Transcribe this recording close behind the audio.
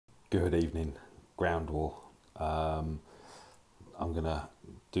Good evening, ground war. I'm gonna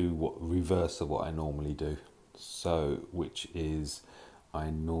do what reverse of what I normally do. So, which is I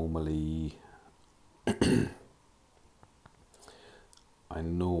normally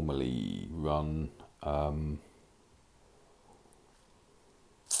run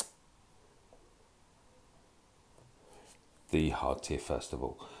the hard tier first of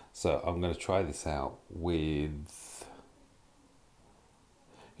all. So I'm going to try this out with,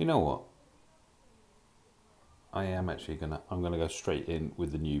 you know what? I'm gonna go straight in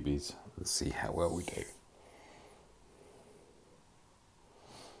with the newbies and see how well we do.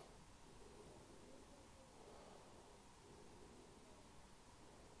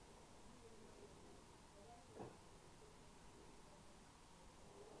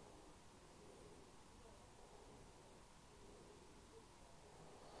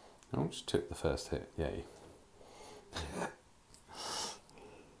 I just took the first hit, yay.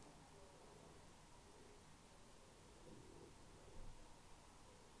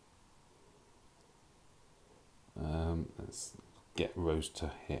 Let's get Rose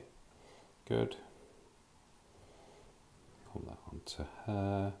to hit. Good. Pull that onto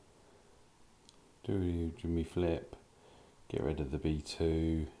her. Do Jimmy flip. Get rid of the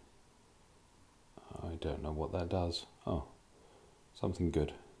B2. I don't know what that does. Oh, something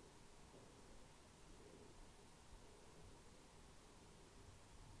good.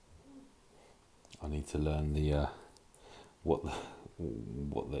 I need to learn the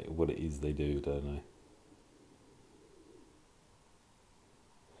what it is they do, don't I?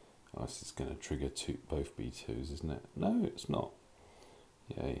 Oh, this is going to trigger both B2s, isn't it? No, it's not.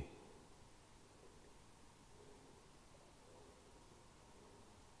 Yay.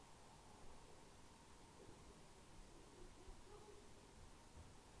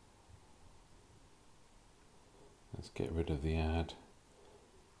 Let's get rid of the ad.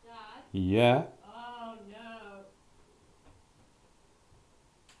 Dad? Yeah? Oh no.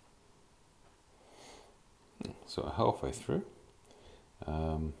 So halfway through.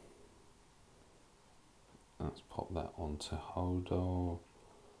 Let's pop that onto Holdo.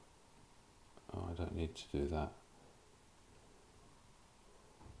 Oh, I don't need to do that.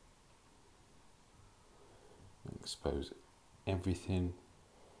 Expose everything.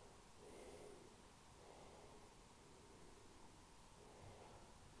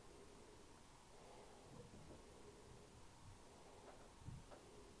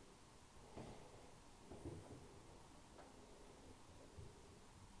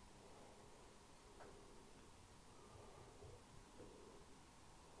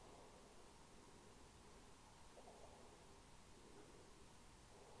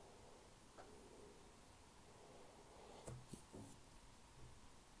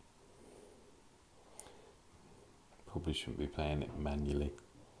 Probably shouldn't be playing it manually,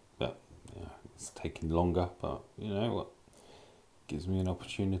 but yeah, it's taking longer, but you know what, gives me an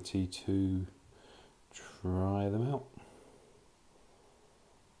opportunity to try them out.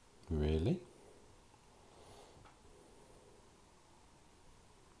 Really?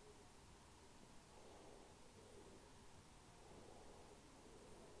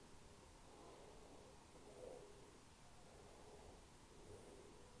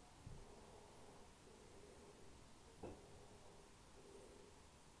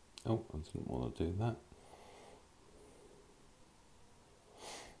 Oh, I didn't want to do that.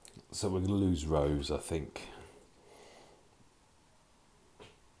 So we're going to lose Rose, I think.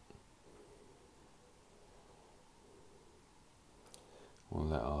 We'll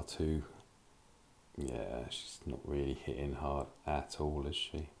let R2. Yeah, she's not really hitting hard at all, is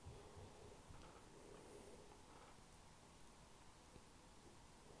she?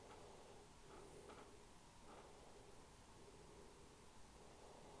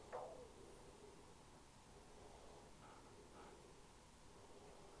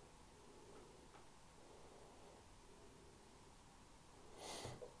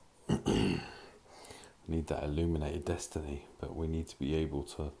 Need that illuminated destiny, but we need to be able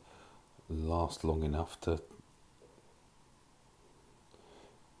to last long enough to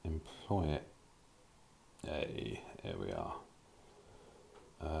employ it. Hey, there we are.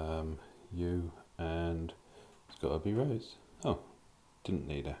 You and it's got to be Rose. Oh, didn't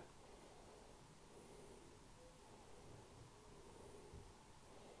need her.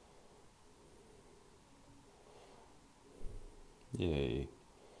 Yay.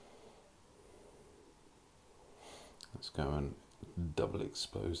 Let's go and double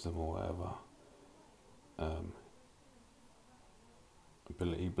expose them or whatever.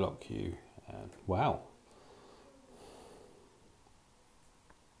 Ability block you, and wow.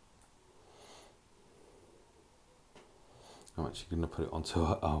 I'm actually going to put it onto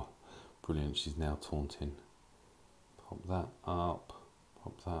her. Oh, Brilliant, she's now taunting. Pop that up,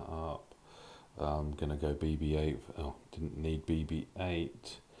 pop that up. I'm going to go BB-8. Oh, didn't need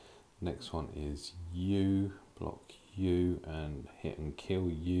BB-8. Next one is you. Block you and hit and kill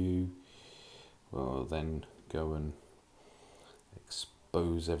you. Well, then go and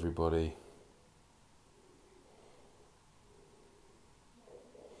expose everybody.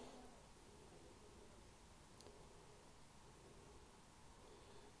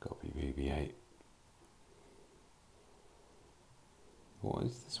 Got to be BB-8. What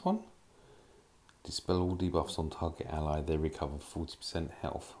is this one? Dispel all debuffs on target ally. They recover 40%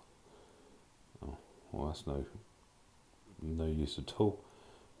 health. Oh, well, that's no use at all.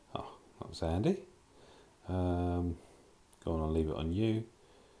 Oh, that was handy. Go on, I'll leave it on you.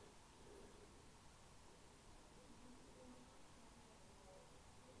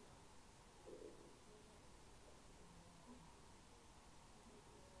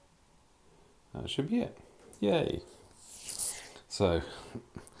 That should be it. Yay! So,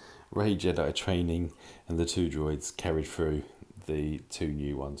 Ray Jedi training and the 2 droids carried through the 2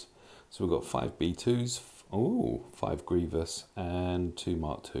 new ones. So we've got 5 B2s, 5 Grievous and 2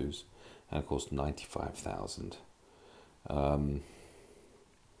 Mark 2s, and of course 95,000.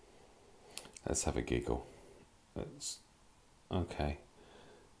 Let's have a giggle. Okay.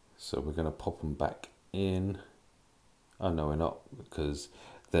 So we're going to pop them back in. Oh no, we're not, because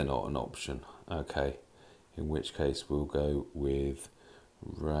they're not an option. Okay. In which case we'll go with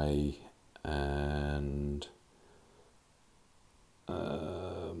Ray and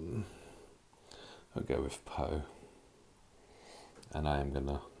I'll go with Poe. And I'm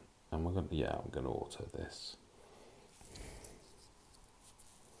gonna auto this.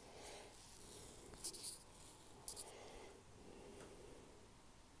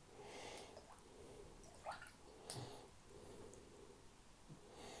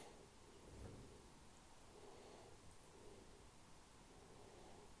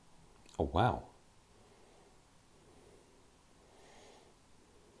 Oh wow.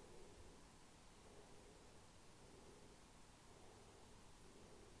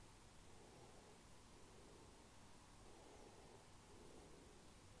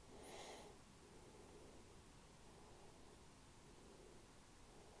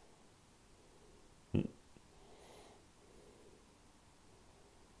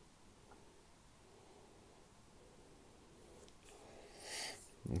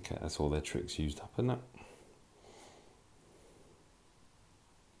 Okay, that's all their tricks used up, isn't it?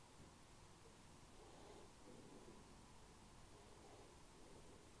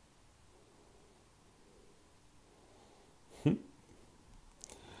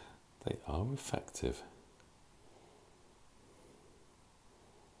 They are effective.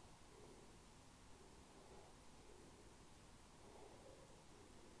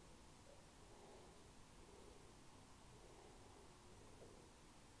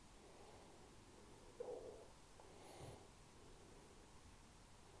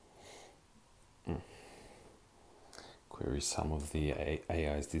 Query some of the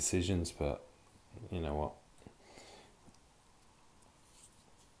AI's decisions, but you know what?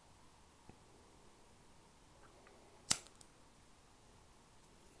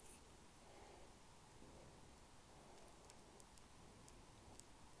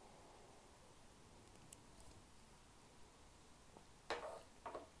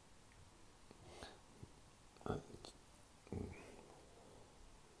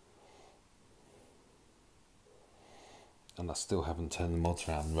 And I still haven't turned the mods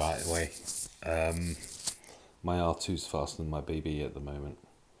around right away. My R2's faster than my BB at the moment.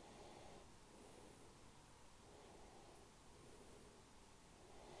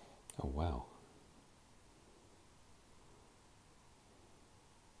 Oh wow.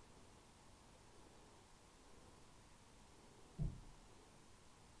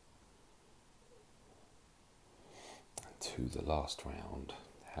 To the last round.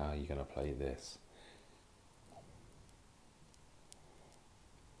 How are you going to play this?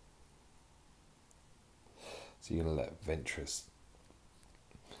 So you're going to let Ventress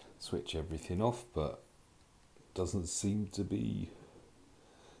switch everything off, but doesn't seem to be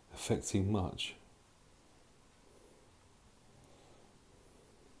affecting much.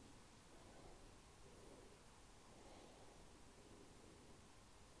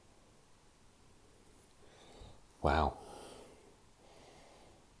 Wow.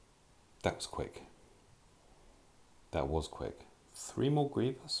 That was quick. That was quick. 3 more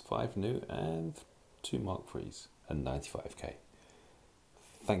Grievous, 5 new, and 2 Mark 3s, and 95k.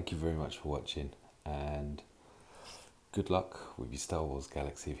 Thank you very much for watching, and good luck with your Star Wars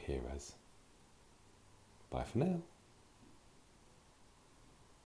Galaxy of Heroes. Bye for now.